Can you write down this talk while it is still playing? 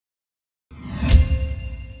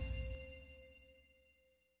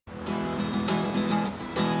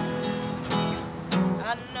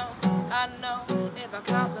I know if I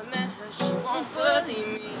compliment her, she won't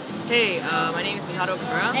believe me. Hey, my name is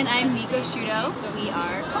CINEMATOGRAPHER. And I'm Miko Shudo. We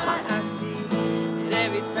are Koha. I see that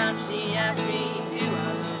every time she asks me, do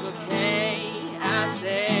I look okay? I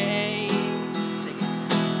say,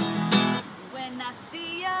 When I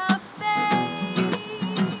see your face.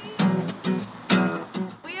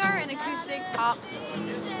 We are an acoustic pop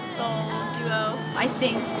soul duo. I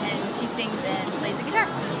sing and she sings and plays the guitar.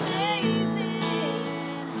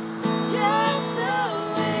 just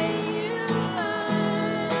the way you are.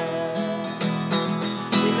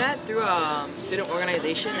 We met through a student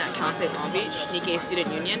organization at Cal State Long Beach, Nikkei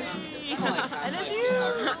Student Union. And it's you.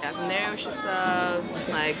 Yeah, from there it was just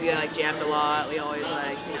like we jammed a lot. We always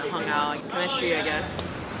hung out, chemistry, I guess.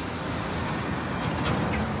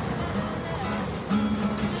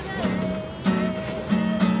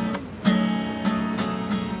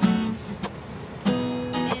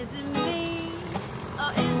 Is it me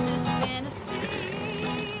or is this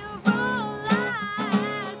fantasy? Roll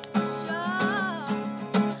lies for sure.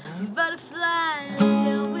 Butterflies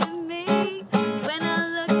still with me when I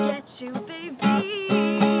look at you, baby.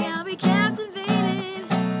 I'll be captivated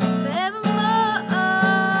forevermore.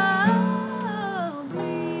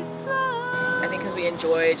 Breathe slow. I think because we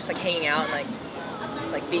enjoy just hanging out and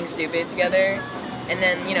like being stupid together, and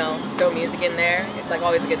then throw music in there. It's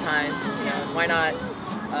always a good time. Why not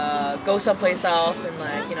go someplace else and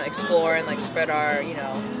explore and spread our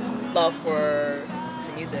love for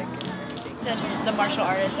the music and everything. So the martial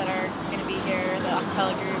artists that are going to be here, the a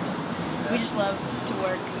cappella groups, we just love to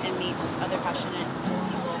work and meet other passionate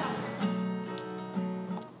people.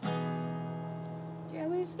 Can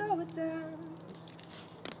we slow it down?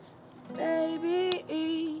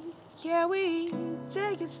 Baby, can we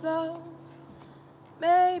take it slow?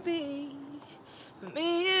 Maybe for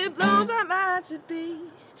me it blows my mind to be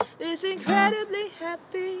this incredibly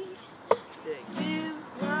happy, to give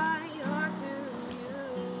my heart to you.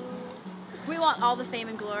 We want all the fame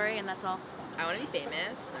and glory, and that's all. I want to be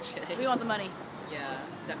famous. No, just kidding. We want the money. Yeah,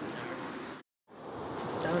 definitely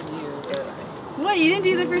not. That was you. What? You didn't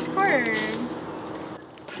do the first chord.